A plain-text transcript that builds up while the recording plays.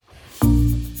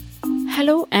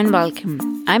Hello and welcome.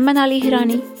 I'm Manali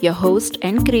Hirani, your host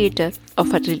and creator of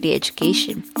Fertility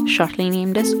Education, shortly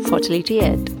named as Fertility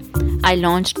Ed. I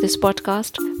launched this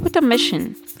podcast with a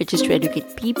mission, which is to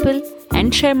educate people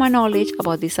and share my knowledge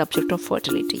about the subject of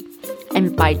fertility.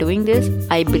 And by doing this,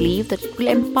 I believe that it will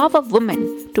empower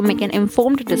women to make an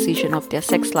informed decision of their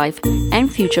sex life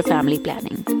and future family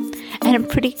planning. And I'm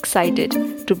pretty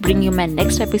excited to bring you my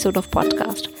next episode of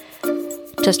podcast.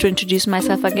 Just to introduce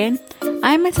myself again,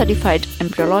 I am a certified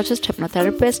embryologist,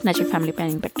 hypnotherapist, natural family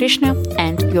planning practitioner,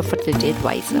 and your fertility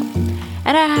advisor.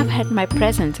 And I have had my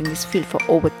presence in this field for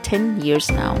over 10 years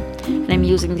now. And I'm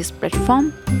using this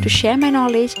platform to share my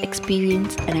knowledge,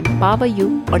 experience, and empower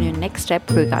you on your next step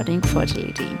regarding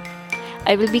fertility.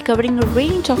 I will be covering a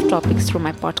range of topics through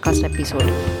my podcast episode,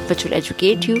 which will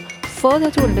educate you further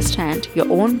to understand your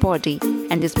own body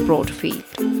and this broad field.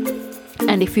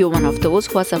 And if you're one of those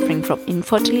who are suffering from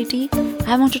infertility,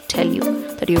 I want to tell you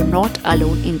that you're not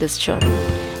alone in this journey.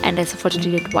 And as a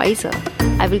fertility advisor,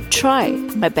 I will try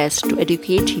my best to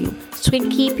educate you so you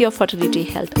can keep your fertility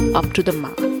health up to the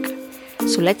mark.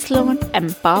 So let's learn,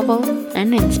 empower,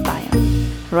 and inspire.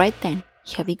 Right then,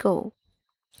 here we go.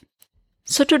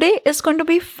 So today is going to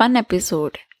be a fun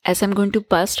episode as I'm going to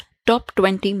bust top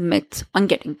 20 myths on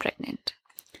getting pregnant.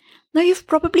 Now you've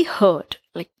probably heard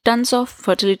tons of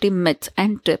fertility myths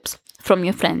and tips from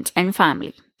your friends and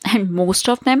family, and most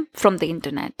of them from the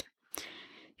internet.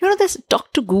 This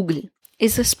Dr. Google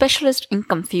is a specialist in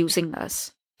confusing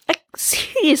us.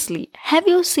 Seriously, have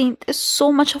you seen there's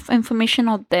so much of information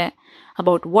out there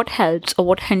about what helps or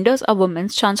what hinders a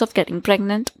woman's chance of getting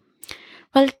pregnant?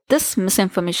 Well, this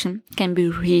misinformation can be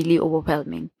really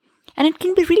overwhelming, and it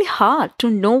can be really hard to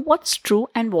know what's true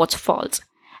and what's false.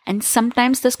 And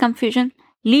sometimes this confusion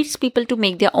leads people to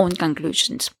make their own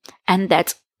conclusions, and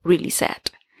that's really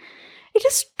sad. It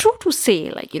is true to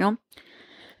say,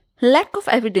 lack of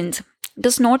evidence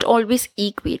does not always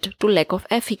equate to lack of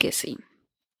efficacy.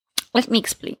 Let me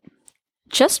explain.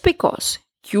 Just because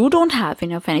you don't have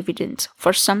enough evidence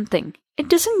for something, it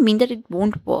doesn't mean that it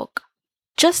won't work.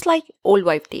 Just like old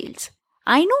wives' tales.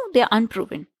 I know they are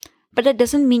unproven, but that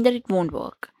doesn't mean that it won't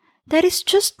work. There is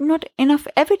just not enough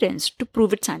evidence to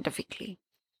prove it scientifically.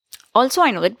 Also,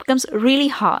 I know it becomes really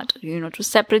hard, to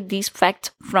separate these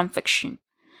facts from fiction.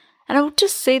 And I would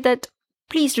just say that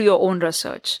please do your own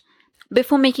research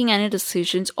before making any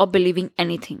decisions or believing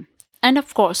anything. And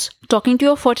of course, talking to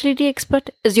your fertility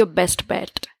expert is your best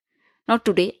bet. Now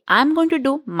today, I'm going to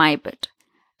do my bit.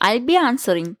 I'll be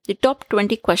answering the top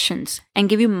 20 questions and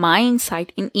give you my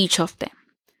insight in each of them.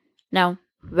 Now,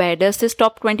 where does this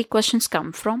top 20 questions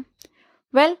come from?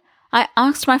 Well, I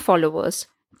asked my followers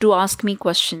to ask me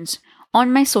questions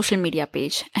on my social media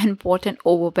page, and what an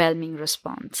overwhelming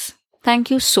response. Thank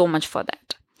you so much for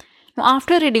that. Now,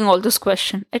 after reading all those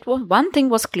questions, one thing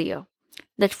was clear,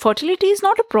 that fertility is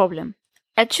not a problem.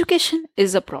 Education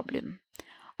is a problem.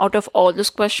 Out of all those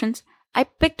questions, I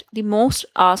picked the most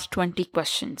asked 20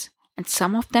 questions, and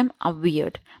some of them are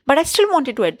weird, but I still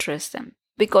wanted to address them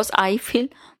because I feel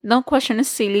no question is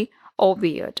silly or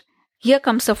weird. Here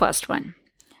comes the first one.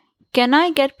 Can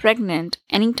I get pregnant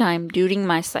anytime during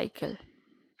my cycle?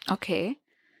 Okay.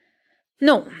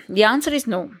 No, the answer is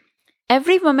no.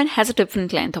 Every woman has a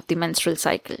different length of the menstrual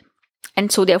cycle,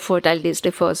 and so their fertile days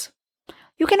differs.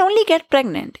 You can only get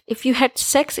pregnant if you had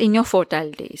sex in your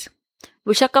fertile days,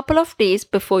 which are a couple of days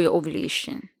before your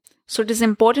ovulation. So it is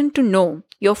important to know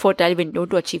your fertile window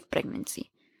to achieve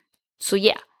pregnancy. So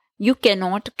yeah, you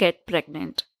cannot get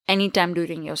pregnant anytime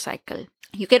during your cycle.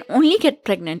 You can only get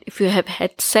pregnant if you have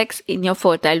had sex in your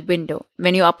fertile window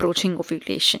when you're approaching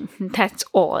ovulation. That's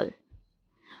all.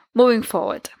 Moving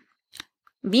forward.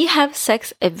 We have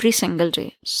sex every single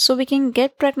day, so we can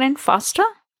get pregnant faster?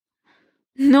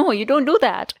 No, you don't do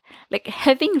that.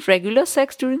 Having regular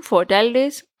sex during fertile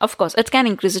days, of course, it can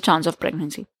increase the chance of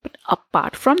pregnancy. But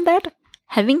apart from that,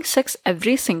 having sex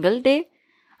every single day,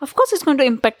 of course, it's going to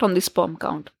impact on the sperm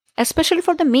count, especially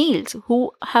for the males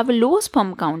who have a lower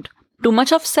sperm count. Too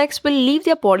much of sex will leave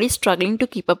their body struggling to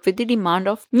keep up with the demand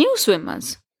of new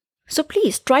swimmers. So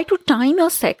please try to time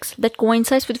your sex that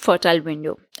coincides with fertile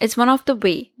window. It's one of the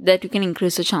ways that you can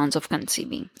increase the chance of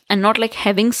conceiving. And not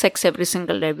having sex every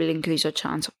single day will increase your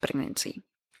chance of pregnancy.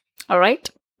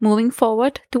 Alright, moving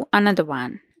forward to another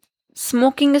one.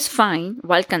 Smoking is fine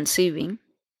while conceiving,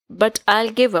 but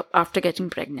I'll give up after getting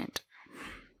pregnant.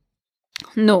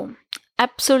 No,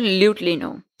 absolutely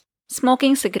no.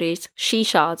 Smoking cigarettes,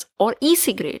 shishas, or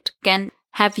e-cigarette can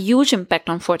have huge impact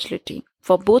on fertility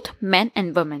for both men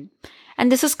and women, and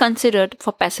this is considered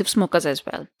for passive smokers as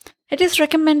well. It is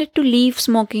recommended to leave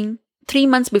smoking 3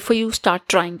 months before you start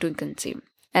trying to conceive.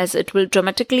 as it will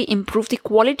dramatically improve the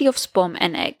quality of sperm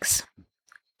and eggs.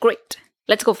 Great,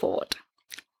 let's go forward.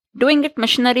 Doing it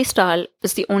missionary style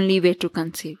is the only way to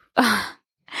conceive.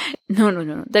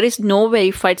 No. There is no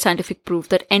verified scientific proof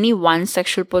that any one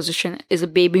sexual position is a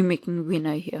baby-making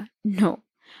winner here. No.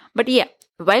 But yeah,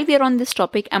 while we are on this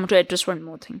topic, I'm going to address one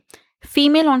more thing.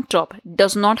 Female on top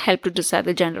does not help to decide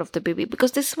the gender of the baby,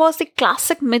 because this was the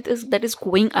classic myth that is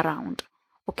going around.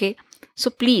 Okay? So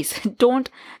please,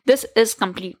 this is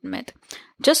complete myth.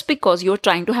 Just because you're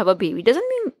trying to have a baby doesn't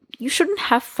mean you shouldn't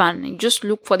have fun. You just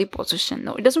look for the position.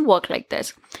 No, it doesn't work like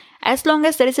this. As long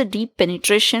as there is a deep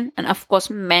penetration and of course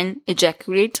men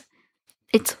ejaculate,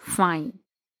 it's fine.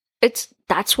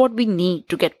 That's what we need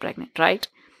to get pregnant, right?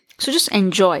 So just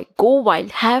enjoy, go wild,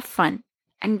 have fun,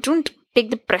 and don't take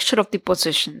the pressure of the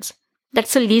positions.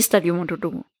 That's the least that you want to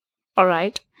do.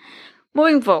 Alright?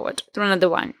 Moving forward to another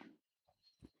one.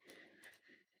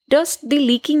 Does the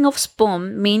leaking of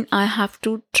sperm mean I have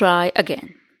to try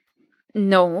again?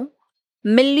 No.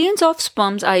 Millions of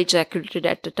sperms are ejaculated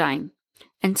at a time,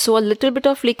 and so a little bit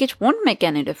of leakage won't make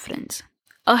any difference.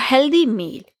 A healthy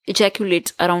male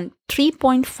ejaculates around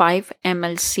 3.5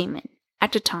 ml semen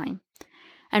at a time,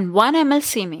 and 1 ml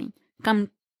semen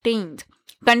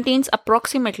contains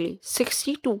approximately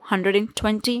 60 to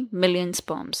 120 million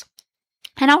sperms.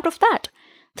 And out of that,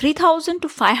 3,000 to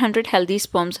 500 healthy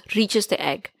sperms reaches the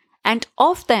egg, and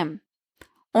of them,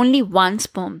 only 1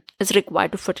 sperm is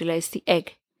required to fertilize the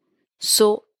egg.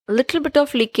 So, a little bit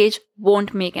of leakage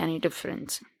won't make any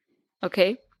difference.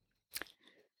 Okay?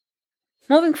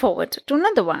 Moving forward to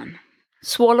another one.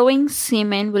 Swallowing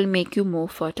semen will make you more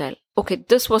fertile. Okay,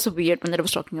 this was a weird one that I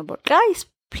was talking about. Guys,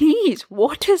 please,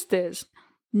 what is this?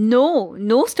 No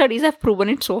studies have proven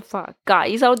it so far.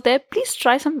 Guys out there, please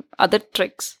try some other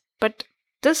tricks. But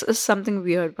this is something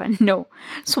weird one. No,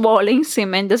 swallowing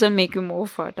semen doesn't make you more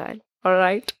fertile.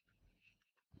 Alright?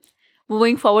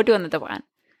 Moving forward to another one.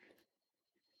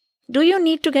 Do you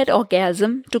need to get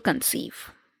orgasm to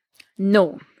conceive?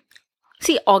 No.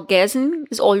 See, orgasm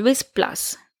is always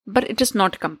plus, but it is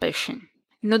not compulsion.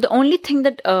 The only thing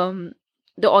that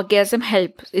the orgasm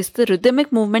helps is the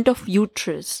rhythmic movement of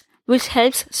uterus, which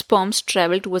helps sperms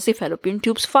travel towards the fallopian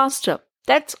tubes faster.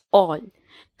 That's all.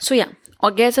 So yeah,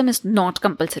 orgasm is not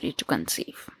compulsory to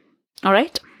conceive.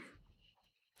 Alright?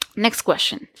 Next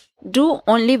question. Do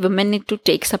only women need to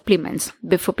take supplements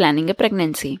before planning a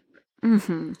pregnancy?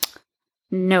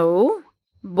 No.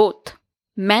 Both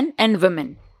men and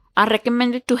women are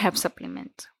recommended to have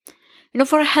supplements.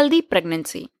 For a healthy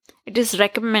pregnancy, it is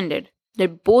recommended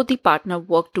that both the partner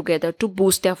work together to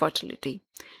boost their fertility.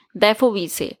 Therefore, we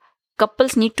say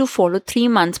couples need to follow 3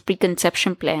 months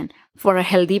preconception plan for a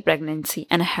healthy pregnancy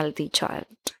and a healthy child.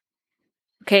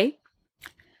 Okay?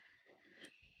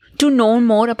 To know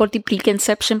more about the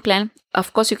preconception plan,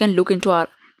 of course, you can look into our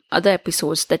other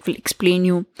episodes that will explain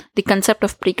you the concept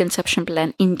of preconception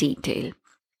plan in detail.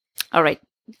 Alright,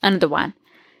 another one.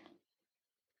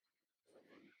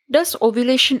 Does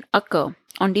ovulation occur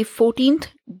on the 14th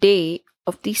day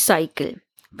of the cycle,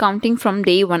 counting from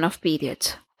day 1 of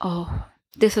periods? Oh,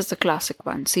 this is the classic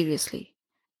one, seriously.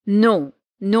 No.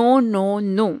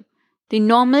 The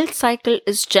normal cycle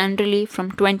is generally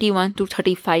from 21 to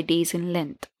 35 days in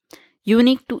length,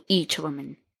 unique to each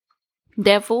woman.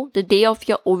 Therefore, the day of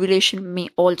your ovulation may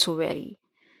also vary.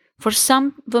 For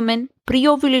some women,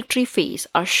 pre-ovulatory phase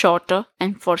are shorter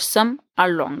and for some are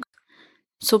longer.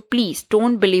 So please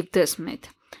don't believe this myth.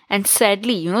 And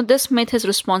sadly, this myth is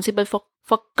responsible for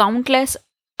countless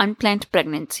unplanned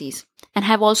pregnancies and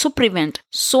have also prevented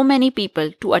so many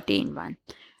people to attain one.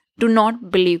 Do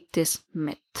not believe this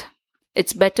myth.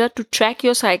 It's better to track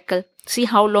your cycle, see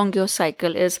how long your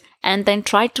cycle is, and then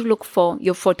try to look for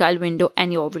your fertile window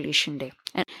and your ovulation day.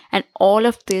 And all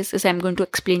of this is I'm going to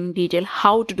explain in detail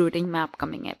how to do it in my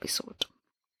upcoming episode.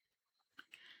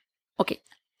 Okay,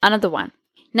 another one.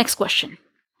 Next question.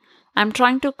 I'm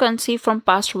trying to conceive from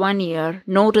past 1 year,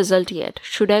 no result yet.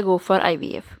 Should I go for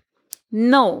IVF?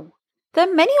 No. There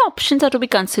are many options are to be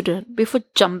considered before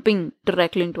jumping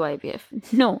directly into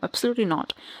IVF. No, absolutely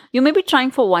not. You may be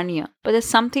trying for 1 year, but there's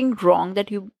something wrong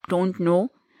that you don't know.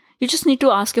 You just need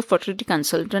to ask your fertility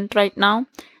consultant right now.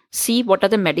 See what are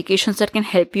the medications that can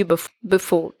help you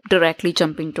before directly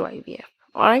jumping to IVF.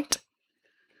 Alright?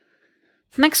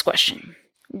 Next question.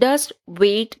 Does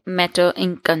weight matter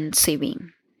in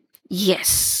conceiving?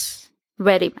 Yes,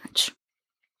 very much.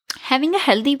 Having a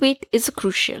healthy weight is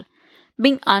crucial.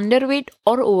 Being underweight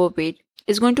or overweight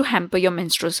is going to hamper your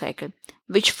menstrual cycle,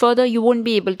 which further you won't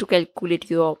be able to calculate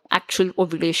your actual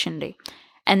ovulation day.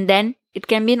 And then it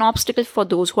can be an obstacle for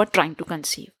those who are trying to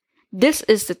conceive. This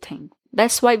is the thing.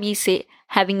 That's why we say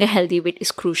having a healthy weight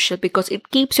is crucial, because it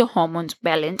keeps your hormones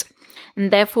balanced,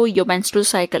 and therefore your menstrual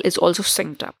cycle is also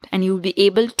synced up, and you'll be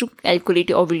able to calculate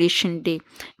your ovulation day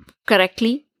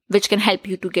correctly, which can help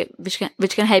you to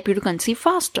help you to conceive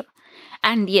faster.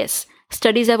 And yes,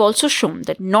 studies have also shown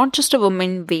that not just a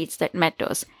woman's weight that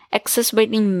matters. Excess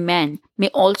weight in men may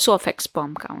also affect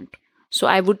sperm count. So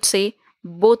I would say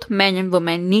both men and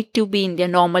women need to be in their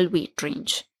normal weight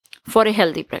range for a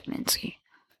healthy pregnancy.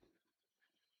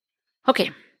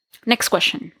 Okay, next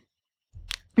question.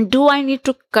 Do I need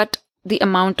to cut the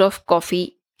amount of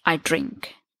coffee I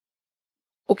drink?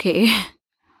 Okay,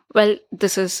 well,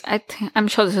 I'm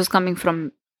sure this is coming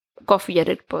from a coffee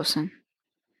addict person.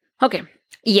 Okay,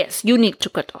 yes, you need to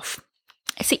cut off.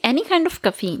 See, any kind of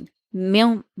caffeine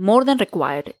more than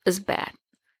required is bad,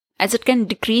 as it can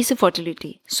decrease the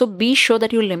fertility. So be sure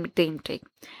that you limit the intake.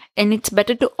 And it's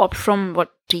better to opt from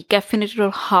decaffeinated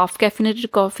or half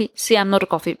caffeinated coffee. See, I'm not a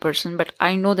coffee person, but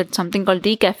I know that something called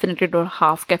decaffeinated or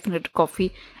half caffeinated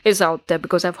coffee is out there,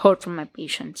 because I've heard from my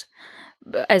patients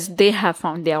as they have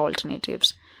found their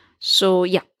alternatives. So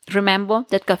yeah, remember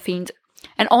that caffeine,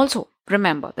 and also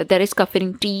remember that there is caffeine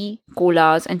in tea,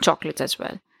 colas, and chocolates as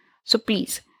well. So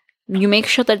please, you make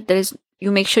sure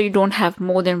you don't have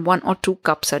more than 1 or 2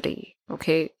 cups a day.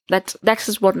 Okay, that's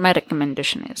just what my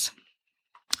recommendation is.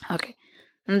 Okay,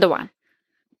 another one.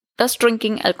 Does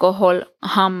drinking alcohol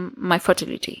harm my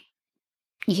fertility?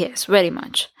 Yes, very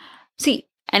much. See,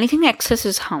 anything excess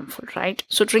is harmful, right?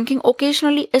 So drinking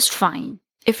occasionally is fine.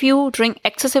 If you drink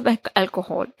excessive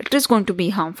alcohol, it is going to be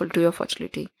harmful to your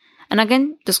fertility. And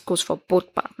again, this goes for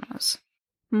both partners.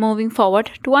 Moving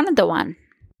forward to another one.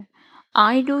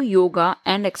 I do yoga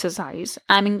and exercise.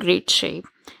 I'm in great shape.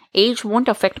 Age won't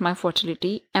affect my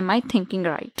fertility. Am I thinking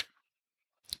right?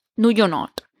 No, you're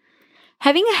not.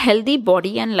 Having a healthy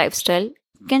body and lifestyle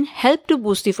can help to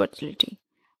boost the fertility.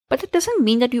 But it doesn't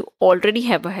mean that you already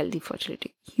have a healthy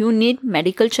fertility. You need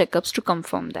medical checkups to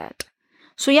confirm that.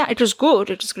 So yeah, it is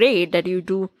good, it is great that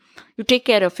you take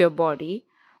care of your body.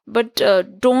 But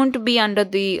don't be under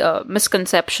the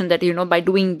misconception that, by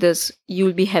doing this,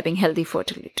 you'll be having healthy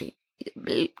fertility.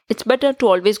 It's better to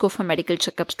always go for medical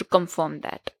checkups to confirm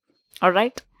that.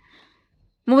 Alright?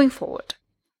 Moving forward.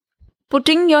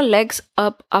 Putting your legs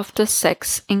up after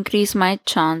sex increase my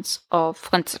chance of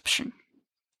conception.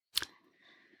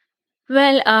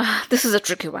 Well, this is a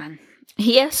tricky one.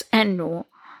 Yes and no.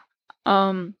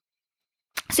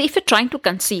 See, if you're trying to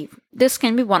conceive, this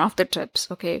can be one of the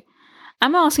tips, okay?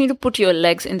 I'm not asking you to put your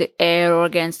legs in the air or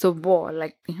against the wall,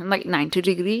 like 90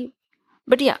 degree.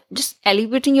 But yeah, just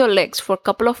elevating your legs for a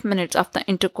couple of minutes after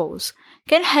intercourse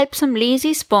can help some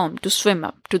lazy sperm to swim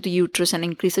up to the uterus and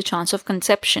increase the chance of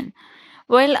conception.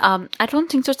 Well, I don't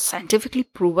think so it's scientifically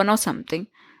proven or something,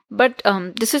 but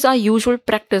this is our usual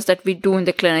practice that we do in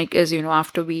the clinic is,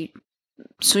 after we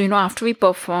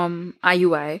perform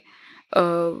IUI,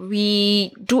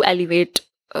 we do elevate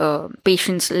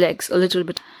patients' legs a little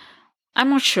bit. I'm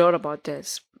not sure about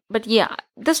this, but yeah,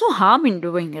 there's no harm in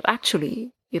doing it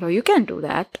actually. You can do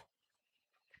that.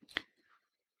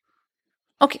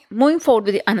 Okay, moving forward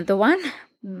with another one.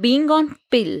 Being on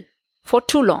pill for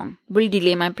too long will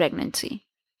delay my pregnancy.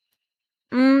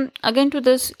 Again to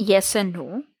this, yes and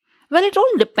no. Well, it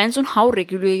all depends on how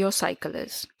regular your cycle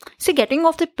is. See, getting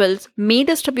off the pills may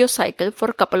disturb your cycle for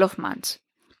a couple of months,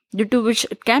 due to which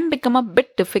it can become a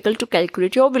bit difficult to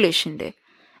calculate your ovulation day.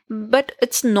 But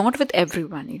it's not with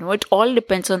everyone, it all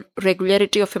depends on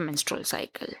regularity of your menstrual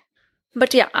cycle.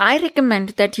 But yeah, I recommend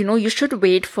that, you should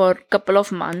wait for a couple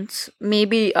of months,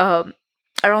 maybe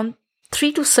around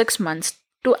 3 to 6 months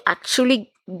to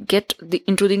actually get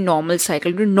into the normal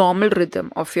cycle, the normal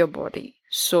rhythm of your body.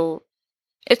 So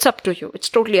it's up to you. It's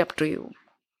totally up to you.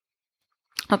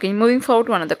 Okay, moving forward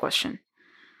to another question.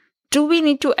 Do we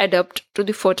need to adapt to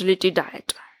the fertility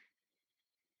diet?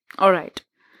 All right.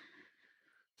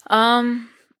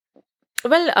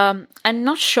 Well, I'm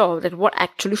not sure that what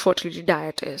actually fertility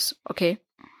diet is. Okay,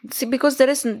 see, because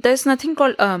there's nothing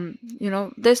called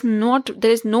there's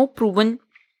no proven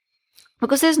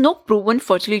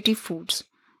fertility foods,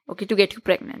 okay, to get you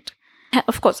pregnant.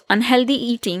 Of course, unhealthy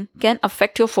eating can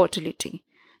affect your fertility.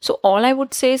 So all I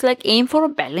would say is aim for a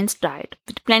balanced diet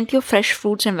with plenty of fresh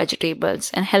fruits and vegetables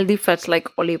and healthy fats like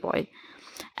olive oil.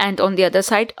 And on the other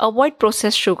side, avoid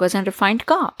processed sugars and refined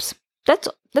carbs.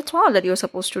 That's all that you're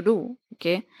supposed to do,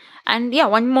 okay? And yeah,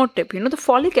 one more tip, the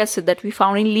folic acid that we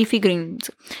found in leafy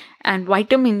greens and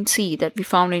vitamin C that we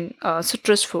found in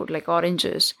citrus fruit like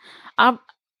oranges are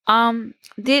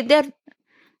they're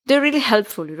really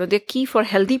helpful. They're key for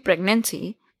healthy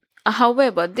pregnancy.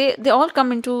 However, they all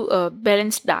come into a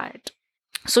balanced diet.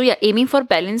 So yeah, aiming for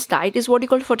balanced diet is what you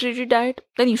call fertility diet,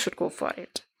 then you should go for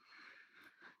it.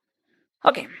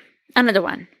 Okay, another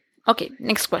one. Okay,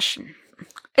 next question.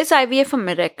 Is IVF a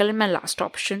miracle and my last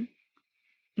option?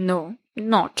 No,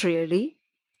 not really.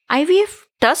 IVF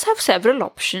does have several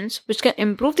options which can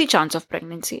improve the chance of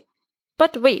pregnancy.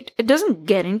 But wait, it doesn't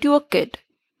guarantee a kid.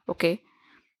 Okay?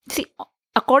 See,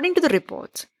 according to the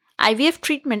reports, IVF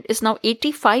treatment is now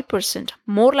 85%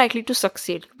 more likely to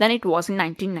succeed than it was in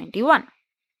 1991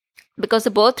 because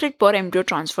the birth rate per embryo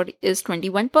transferred is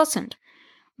 21%.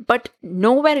 But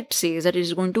nowhere it says that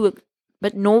it's going to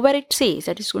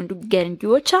guarantee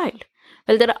you a child.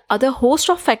 Well, there are other host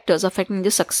of factors affecting the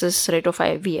success rate of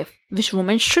IVF, which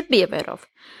women should be aware of.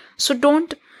 So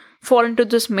don't fall into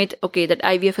this myth, okay, that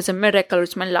IVF is a miracle,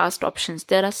 it's my last options.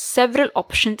 There are several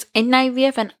options in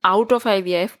IVF and out of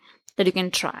IVF that you can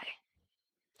try.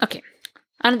 Okay,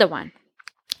 another one.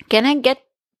 Can I get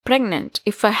pregnant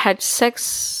if I had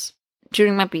sex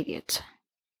during my periods?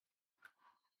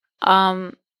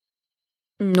 No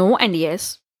and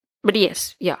yes. But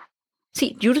yes, yeah.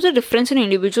 See, due to the difference in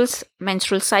individuals'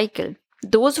 menstrual cycle,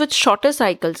 those with shorter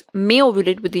cycles may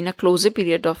ovulate within a closer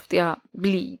period of their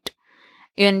bleed.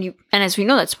 And as we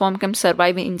know that sperm can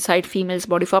survive inside female's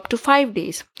body for up to 5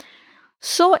 days.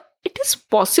 So it is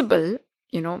possible,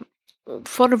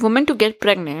 for a woman to get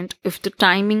pregnant if the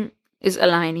timing is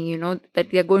aligning,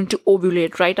 that they are going to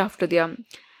ovulate right after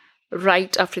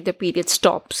their period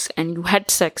stops and you had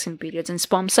sex in periods and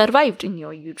sperm survived in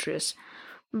your uterus.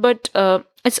 But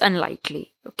it's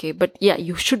unlikely, okay? But yeah,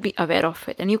 you should be aware of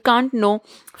it. And you can't know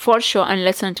for sure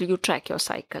unless until you track your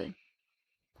cycle.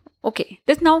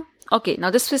 Now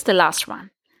this is the last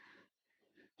one.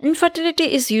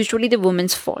 Infertility is usually the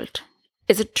woman's fault.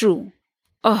 Is it true?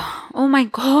 Oh my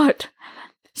God.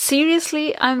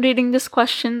 Seriously, I'm reading this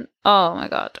question. Oh my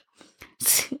God.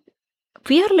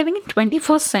 We are living in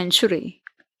 21st century.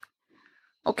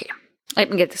 Okay,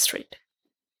 let me get this straight.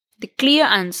 The clear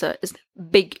answer is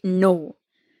big no.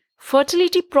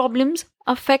 Fertility problems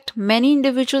affect many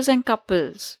individuals and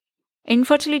couples.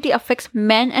 Infertility affects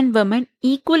men and women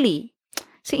equally.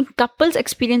 See, in couples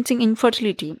experiencing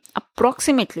infertility,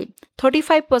 approximately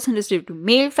 35% is due to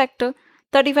male factor,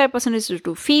 35% is due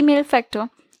to female factor,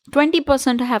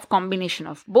 20% have combination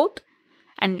of both,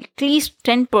 and at least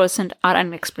 10% are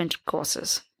unexplained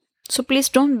causes. So please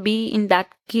don't be in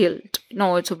that guilt.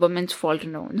 No, it's a woman's fault.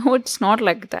 No, it's not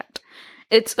like that.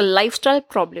 It's a lifestyle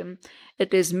problem.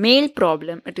 It is male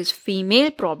problem. It is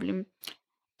female problem.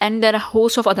 And there are a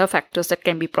host of other factors that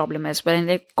can be problem as well. And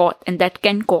that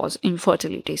can cause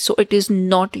infertility. So it is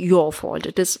not your fault.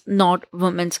 It is not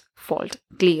women's fault,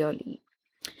 clearly.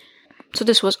 So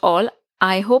this was all.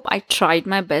 I hope I tried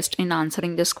my best in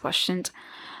answering these questions.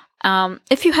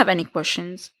 If you have any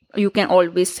questions, you can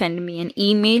always send me an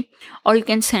email or you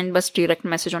can send us direct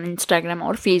message on Instagram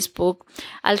or Facebook.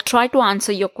 I'll try to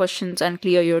answer your questions and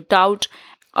clear your doubt,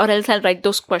 or else I'll write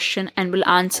those questions and will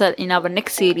answer in our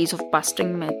next series of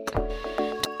Busting Myth.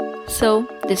 So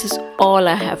this is all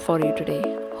I have for you today.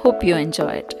 Hope you enjoy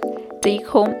it. Take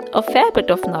home a fair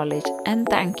bit of knowledge and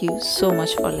thank you so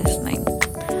much for listening.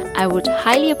 I would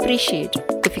highly appreciate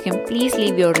if you can please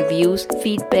leave your reviews,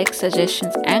 feedback,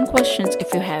 suggestions and questions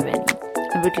if you have any.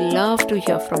 I would love to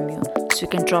hear from you. So you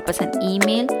can drop us an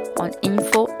email on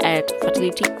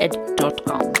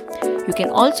info@fertilityed.com. You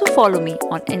can also follow me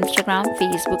on Instagram,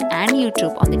 Facebook and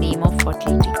YouTube on the name of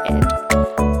Fertility Ed.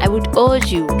 I would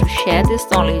urge you to share this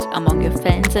knowledge among your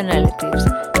friends and relatives,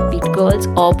 be it girls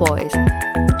or boys.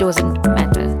 It doesn't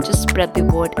matter. Just spread the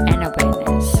word and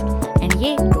awareness. And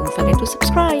don't forget to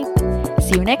subscribe.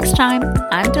 See you next time.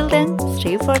 Until then,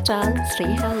 stay fertile,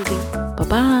 stay healthy.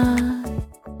 Bye-bye.